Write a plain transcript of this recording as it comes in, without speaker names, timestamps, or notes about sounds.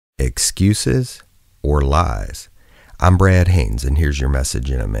excuses or lies? I'm Brad Haynes, and here's your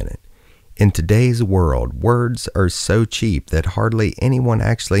message in a minute. In today's world, words are so cheap that hardly anyone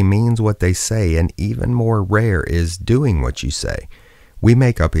actually means what they say, and even more rare is doing what you say. We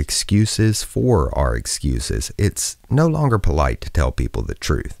make up excuses for our excuses. It's no longer polite to tell people the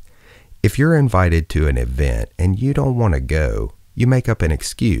truth. If you're invited to an event and you don't want to go, you make up an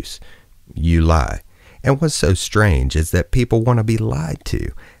excuse. You lie. And what's so strange is that people want to be lied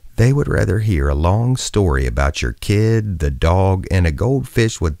to. They would rather hear a long story about your kid, the dog, and a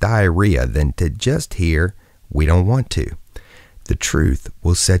goldfish with diarrhea than to just hear, "We don't want to." The truth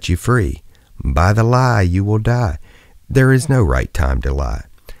will set you free. By the lie you will die. There is no right time to lie.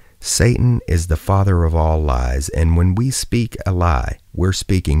 Satan is the father of all lies, and when we speak a lie, we're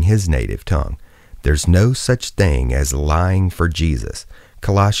speaking his native tongue. There's no such thing as lying for Jesus.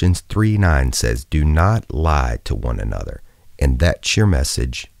 Colossians 3:9 says, "Do not lie to one another." And that's your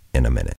message in a minute.